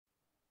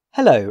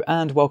Hello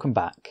and welcome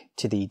back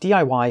to the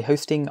DIY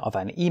hosting of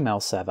an email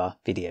server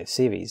video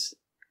series.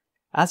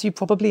 As you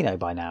probably know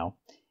by now,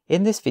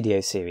 in this video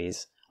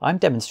series I'm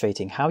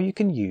demonstrating how you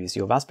can use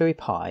your Raspberry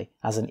Pi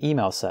as an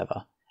email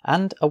server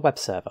and a web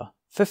server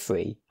for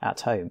free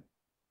at home.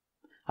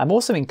 I'm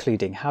also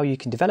including how you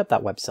can develop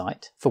that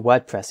website, for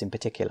WordPress in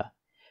particular,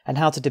 and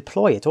how to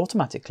deploy it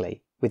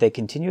automatically with a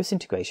continuous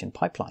integration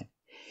pipeline.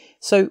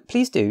 So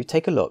please do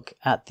take a look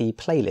at the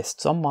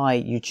playlists on my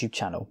YouTube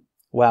channel,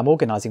 where I'm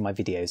organising my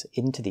videos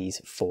into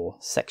these 4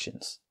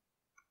 sections.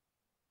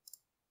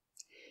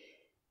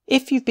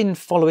 If you've been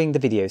following the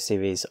video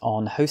series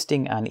on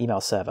hosting an email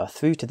server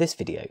through to this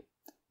video,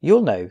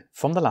 you'll know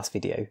from the last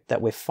video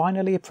that we're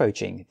finally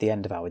approaching the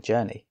end of our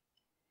journey.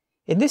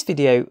 In this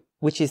video,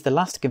 which is the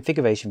last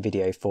configuration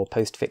video for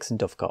Postfix and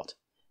Dovecot,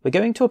 we're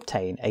going to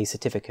obtain a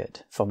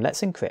certificate from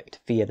Let's Encrypt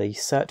via the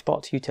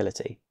certbot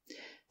utility,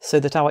 so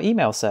that our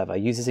email server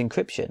uses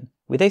encryption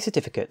with a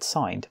certificate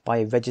signed by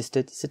a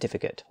registered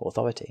certificate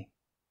authority.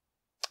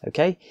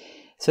 Okay,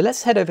 so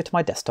let's head over to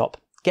my desktop,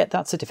 get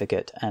that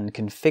certificate and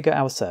configure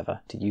our server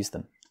to use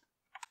them.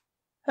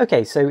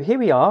 Okay, so here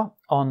we are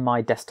on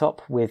my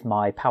desktop with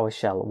my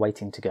PowerShell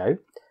waiting to go.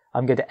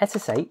 I'm going to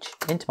SSH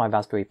into my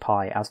Raspberry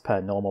Pi as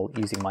per normal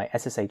using my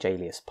SSH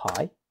alias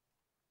Pi.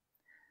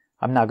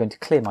 I'm now going to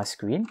clear my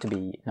screen to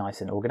be nice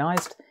and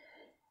organised.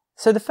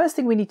 So the first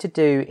thing we need to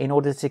do in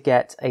order to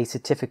get a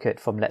certificate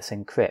from Let's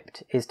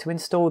Encrypt is to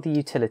install the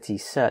utility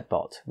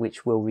certbot,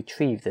 which will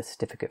retrieve the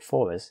certificate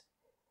for us.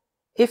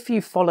 If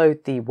you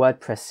followed the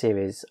WordPress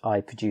series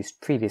I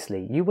produced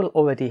previously, you will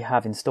already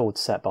have installed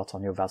certbot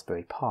on your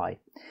Raspberry Pi.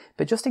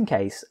 But just in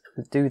case,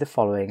 do the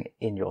following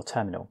in your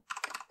terminal.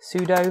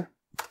 Sudo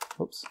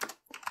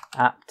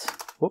apt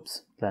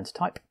learn to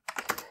type,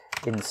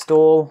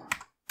 install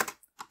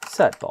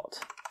certbot.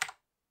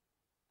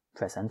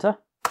 Press enter.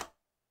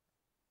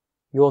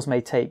 Yours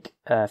may take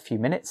a few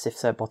minutes if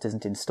certbot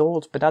isn't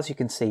installed, but as you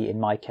can see in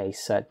my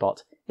case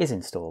certbot is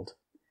installed.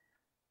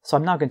 So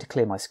I'm now going to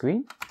clear my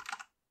screen.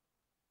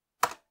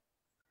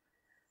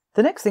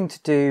 The next thing to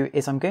do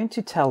is I'm going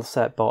to tell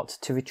certbot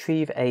to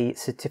retrieve a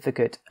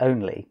certificate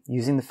only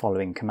using the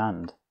following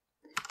command.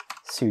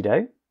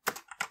 Sudo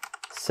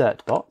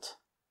certbot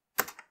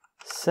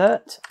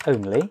cert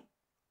only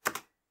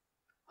 --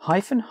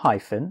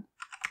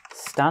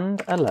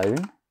 stand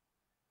alone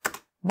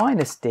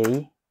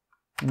 -d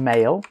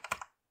mail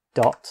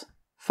dot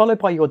followed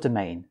by your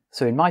domain.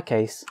 So in my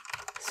case,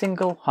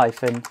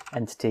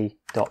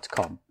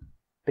 single-entity.com,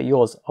 but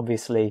yours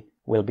obviously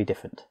will be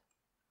different.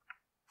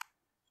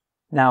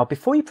 Now,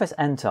 before you press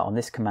enter on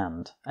this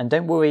command, and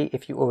don't worry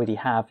if you already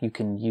have, you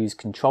can use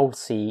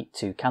Ctrl+C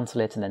to cancel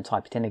it and then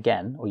type it in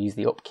again, or use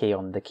the up key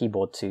on the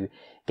keyboard to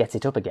get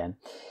it up again.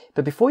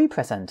 But before you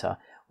press enter,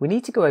 we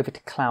need to go over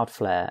to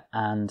Cloudflare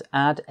and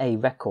add a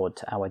record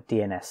to our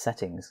DNS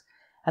settings.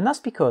 And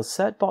that's because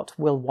certbot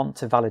will want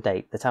to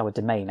validate that our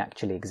domain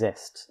actually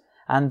exists.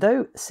 And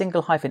though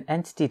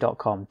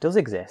single-entity.com does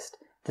exist,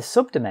 the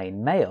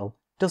subdomain mail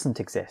doesn't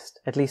exist,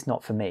 at least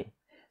not for me.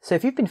 So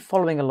if you've been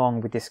following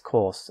along with this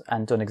course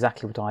and done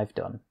exactly what I've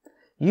done,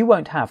 you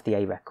won't have the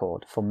A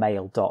record for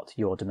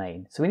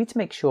mail.yourdomain. So we need to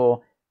make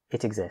sure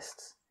it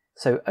exists.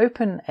 So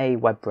open a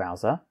web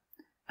browser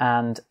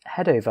and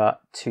head over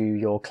to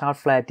your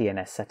Cloudflare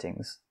DNS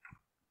settings.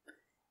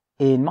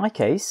 In my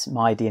case,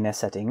 my DNS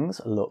settings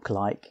look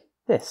like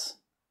this.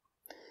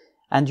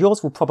 And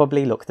yours will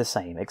probably look the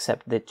same,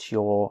 except that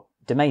your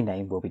domain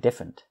name will be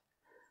different.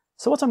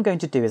 So what I'm going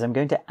to do is I'm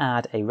going to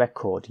add a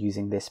record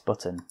using this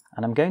button,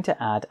 and I'm going to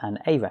add an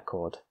A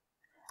record.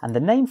 And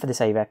the name for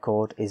this A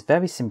record is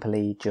very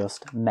simply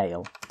just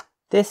mail.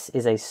 This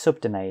is a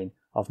subdomain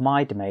of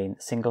my domain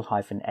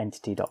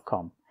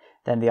single-entity.com.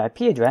 Then the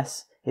IP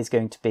address is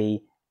going to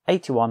be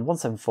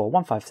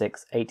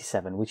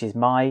 81.174.156.87, which is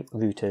my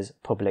router's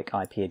public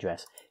IP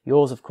address.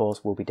 Yours, of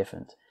course, will be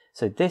different.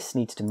 So this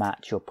needs to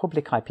match your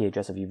public IP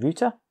address of your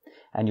router,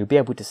 and you'll be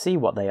able to see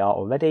what they are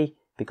already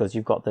because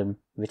you've got them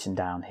written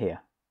down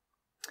here.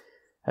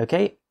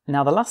 Okay,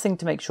 now the last thing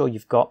to make sure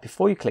you've got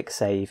before you click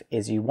save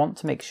is you want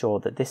to make sure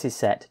that this is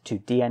set to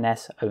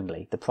DNS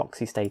only, the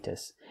proxy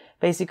status.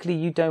 Basically,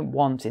 you don't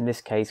want, in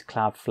this case,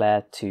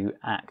 Cloudflare to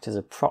act as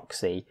a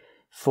proxy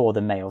for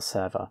the mail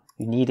server.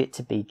 You need it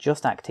to be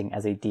just acting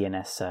as a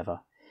DNS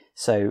server.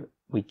 So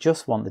we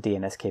just want the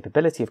DNS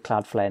capability of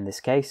Cloudflare in this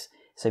case,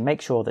 so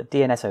make sure that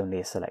DNS only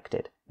is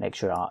selected, make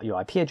sure your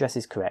IP address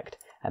is correct,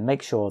 and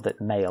make sure that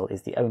mail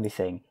is the only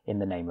thing in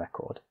the name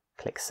record.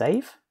 Click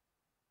save.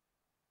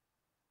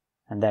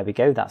 And there we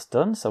go, that's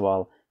done, so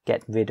I'll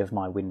get rid of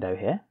my window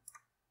here.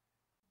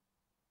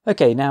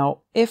 Okay,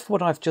 now if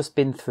what I've just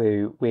been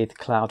through with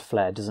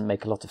Cloudflare doesn't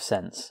make a lot of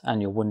sense, and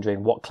you're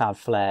wondering what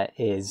Cloudflare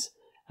is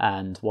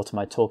and what am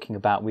I talking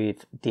about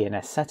with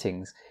DNS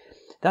settings,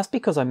 that's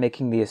because I'm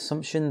making the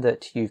assumption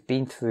that you've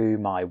been through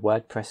my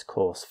WordPress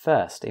course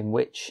first, in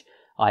which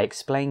I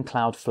explain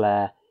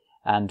Cloudflare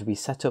and we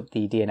set up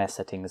the DNS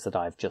settings that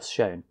I've just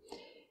shown.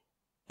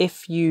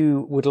 If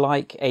you would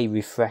like a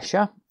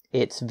refresher,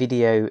 it's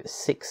video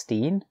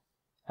 16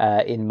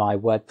 in my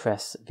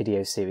WordPress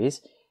video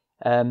series.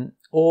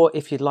 Or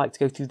if you'd like to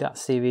go through that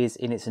series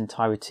in its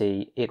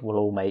entirety, it will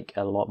all make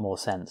a lot more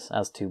sense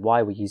as to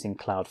why we're using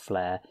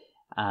Cloudflare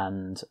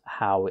and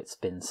how it's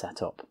been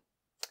set up.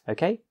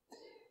 Okay,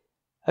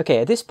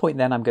 at this point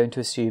then I'm going to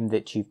assume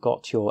that you've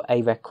got your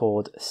A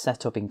record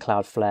set up in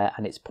Cloudflare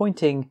and it's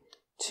pointing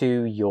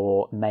to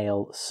your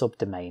mail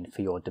subdomain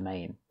for your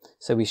domain.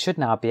 So we should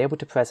now be able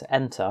to press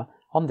enter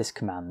on this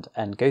command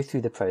and go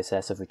through the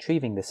process of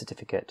retrieving the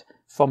certificate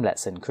from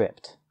Let's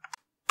Encrypt.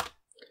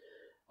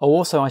 Oh,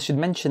 also I should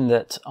mention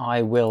that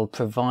I will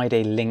provide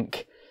a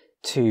link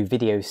to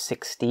video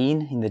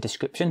 16 in the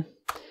description,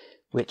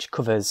 which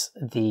covers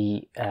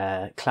the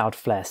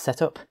Cloudflare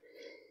setup.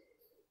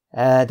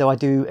 Though I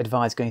do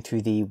advise going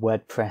through the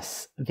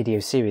WordPress video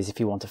series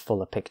if you want a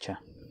fuller picture.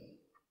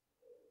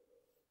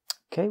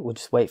 Okay, we'll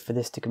just wait for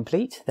this to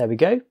complete. There we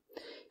go.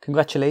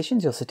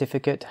 Congratulations, your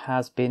certificate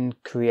has been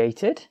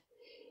created.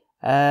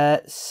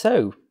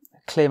 So,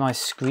 clear my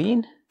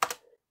screen.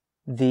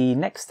 The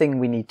next thing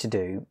we need to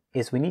do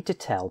is we need to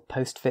tell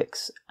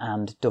Postfix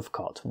and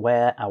Dovecot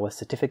where our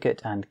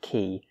certificate and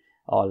key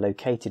are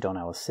located on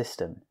our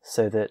system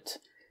so that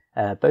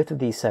both of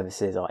these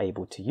services are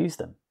able to use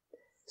them.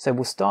 So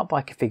we'll start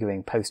by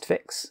configuring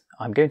Postfix.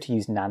 I'm going to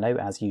use nano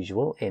as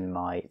usual in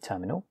my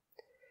terminal.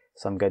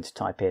 So I'm going to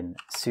type in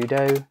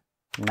sudo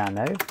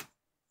nano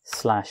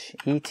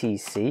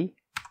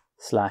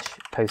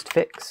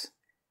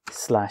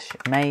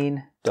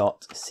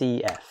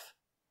 /etc/postfix/main.cf.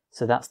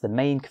 So that's the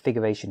main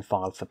configuration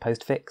file for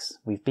Postfix.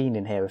 We've been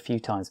in here a few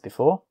times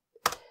before.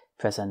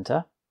 Press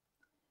enter.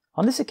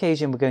 On this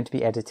occasion we're going to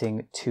be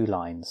editing 2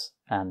 lines,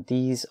 and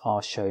these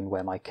are shown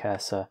where my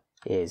cursor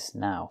is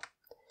now.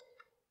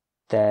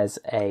 There's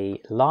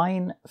a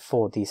line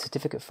for the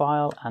certificate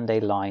file and a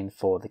line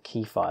for the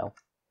key file.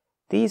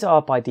 These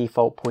are by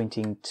default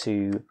pointing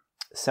to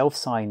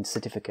self-signed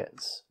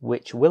certificates,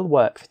 which will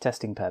work for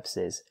testing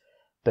purposes,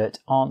 but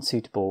aren't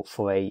suitable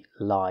for a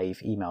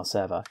live email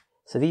server.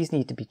 So these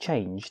need to be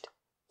changed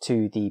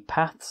to the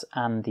paths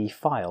and the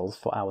files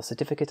for our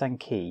certificate and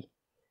key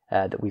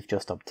that we've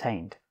just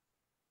obtained.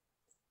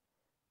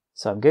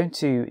 So I'm going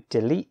to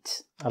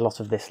delete a lot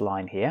of this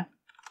line here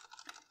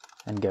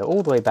and go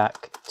all the way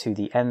back to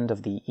the end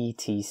of the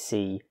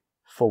etc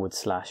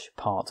 /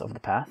 part of the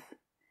path.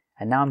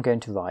 And now I'm going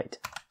to write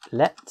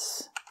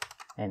Let's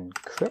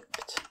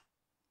Encrypt,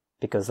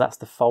 because that's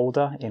the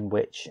folder in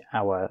which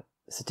our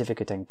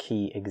certificate and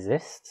key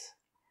exists,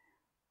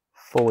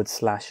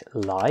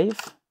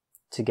 /live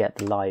to get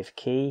the live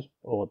key,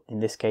 or in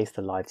this case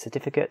the live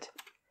certificate,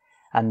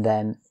 and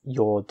then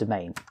your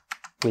domain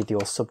with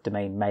your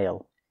subdomain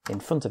mail in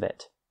front of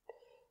it.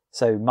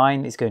 So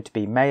mine is going to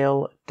be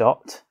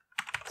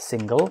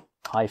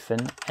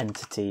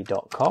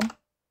mail.single-entity.com.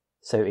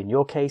 So in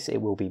your case it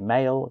will be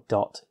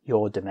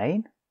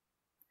mail.yourdomain,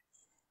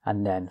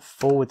 and then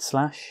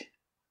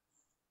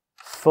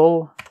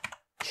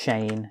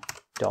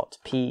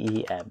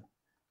 /full-chain.pem.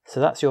 So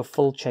that's your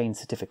full chain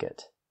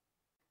certificate.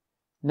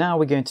 Now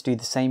we're going to do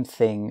the same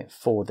thing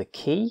for the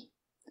key.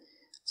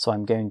 So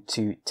I'm going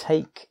to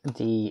take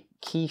the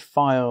key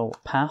file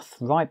path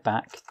right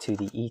back to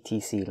the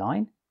etc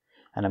line,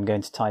 and I'm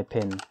going to type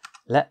in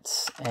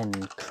let's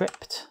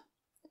encrypt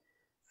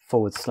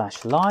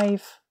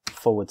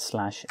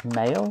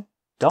 /live/mail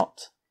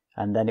dot,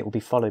 and then it will be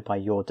followed by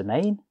your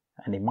domain,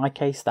 and in my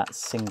case that's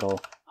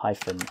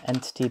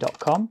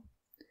single-entity.com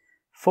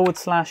 /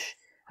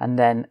 and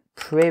then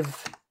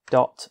priv.pem.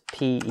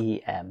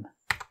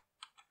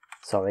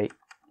 Sorry,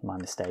 my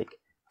mistake.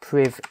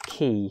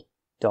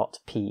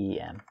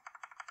 privkey.pem.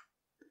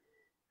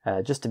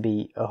 Just to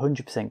be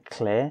 100%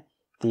 clear,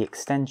 the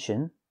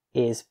extension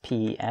is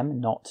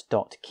 .pem, not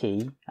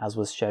 .key, as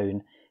was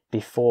shown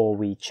before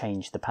we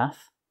changed the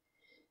path.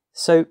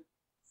 So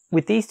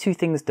with these 2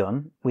 things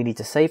done, we need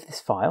to save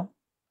this file,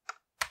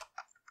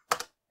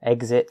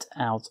 exit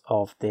out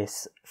of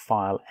this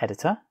file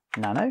editor,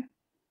 nano,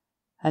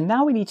 and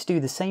now we need to do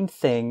the same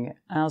thing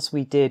as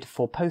we did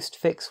for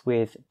Postfix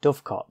with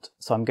Dovecot.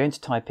 So I'm going to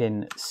type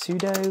in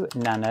sudo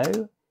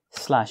nano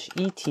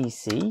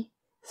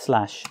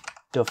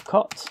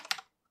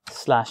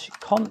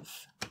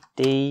 /etc/dovecot/conf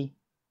d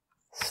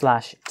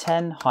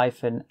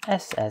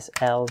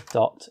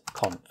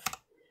 /10-ssl.conf.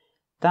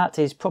 That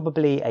is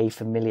probably a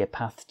familiar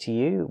path to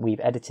you. We've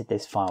edited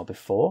this file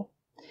before.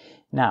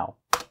 Now,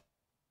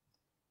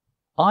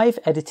 I've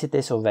edited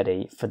this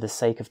already for the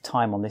sake of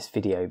time on this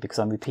video because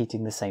I'm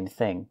repeating the same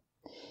thing.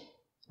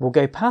 We'll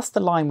go past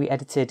the line we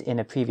edited in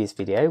a previous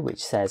video,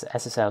 which says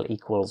SSL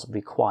equals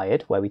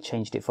required, where we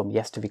changed it from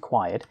yes to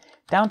required,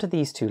 down to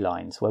these 2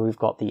 lines where we've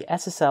got the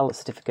SSL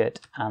certificate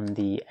and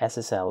the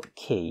SSL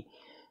key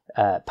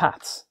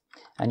paths.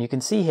 And you can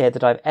see here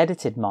that I've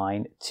edited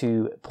mine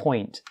to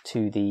point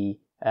to the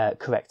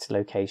correct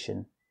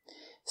location.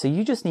 So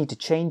you just need to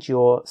change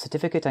your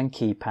certificate and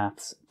key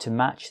paths to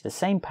match the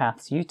same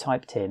paths you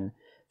typed in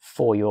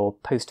for your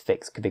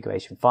Postfix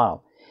configuration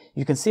file.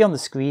 You can see on the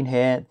screen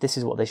here, this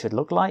is what they should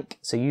look like.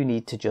 So you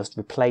need to just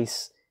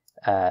replace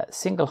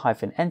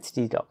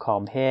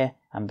single-entity.com here,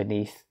 and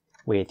beneath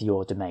with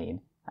your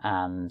domain,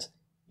 and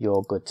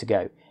you're good to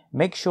go.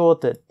 Make sure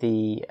that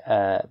the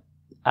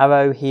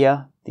arrow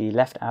here, the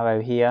left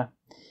arrow here,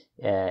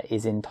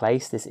 is in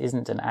place. This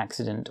isn't an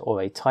accident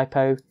or a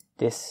typo.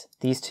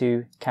 These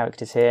two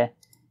characters here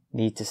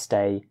need to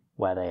stay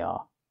where they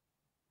are.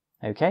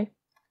 Okay?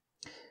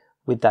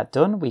 With that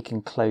done, we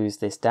can close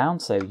this down.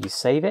 So you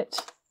save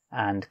it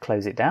and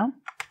close it down.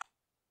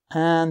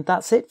 And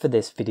that's it for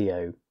this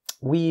video.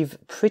 We've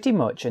pretty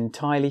much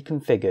entirely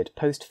configured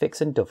Postfix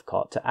and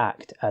Dovecot to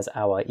act as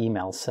our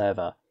email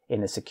server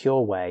in a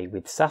secure way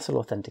with SSL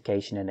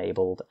authentication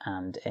enabled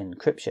and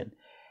encryption.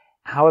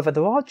 However,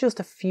 there are just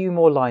a few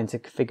more lines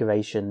of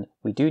configuration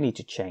we do need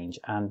to change,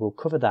 and we'll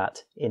cover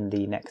that in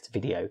the next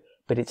video.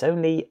 But it's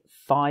only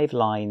 5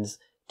 lines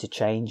to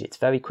change. It's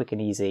very quick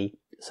and easy,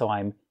 so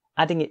I'm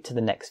adding it to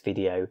the next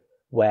video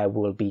where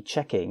we'll be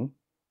checking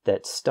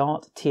that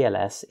Start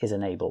TLS is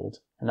enabled.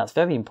 And that's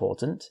very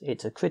important.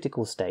 It's a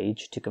critical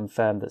stage to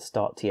confirm that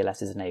Start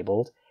TLS is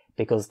enabled,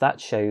 because that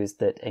shows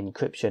that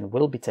encryption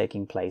will be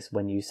taking place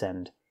when you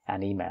send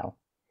an email.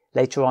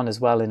 Later on as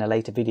well, in a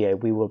later video,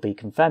 we will be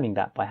confirming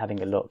that by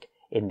having a look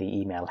in the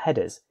email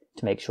headers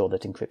to make sure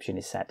that encryption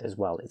is set as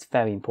well. It's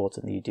very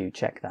important that you do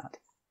check that.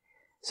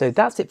 So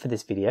that's it for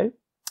this video.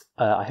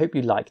 I hope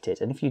you liked it,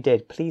 and if you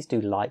did, please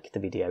do like the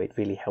video. It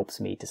really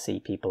helps me to see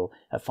people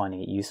are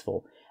finding it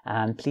useful.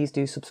 And please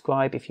do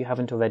subscribe if you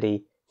haven't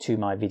already to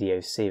my video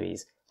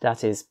series.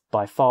 That is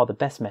by far the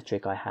best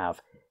metric I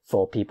have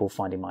for people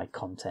finding my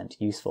content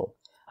useful.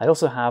 I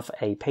also have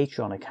a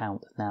Patreon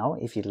account now.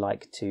 If you'd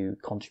like to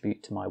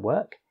contribute to my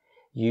work,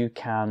 you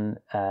can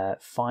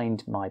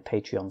find my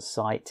Patreon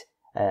site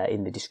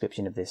in the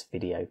description of this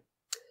video.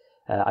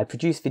 I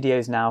produce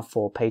videos now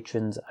for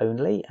patrons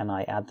only, and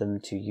I add them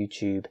to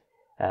YouTube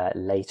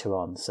later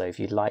on. So if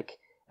you'd like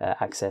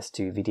access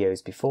to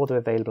videos before they're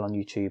available on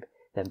YouTube,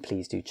 then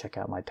please do check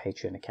out my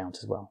Patreon account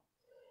as well.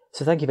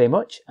 So thank you very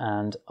much,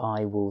 and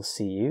I will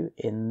see you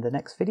in the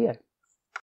next video.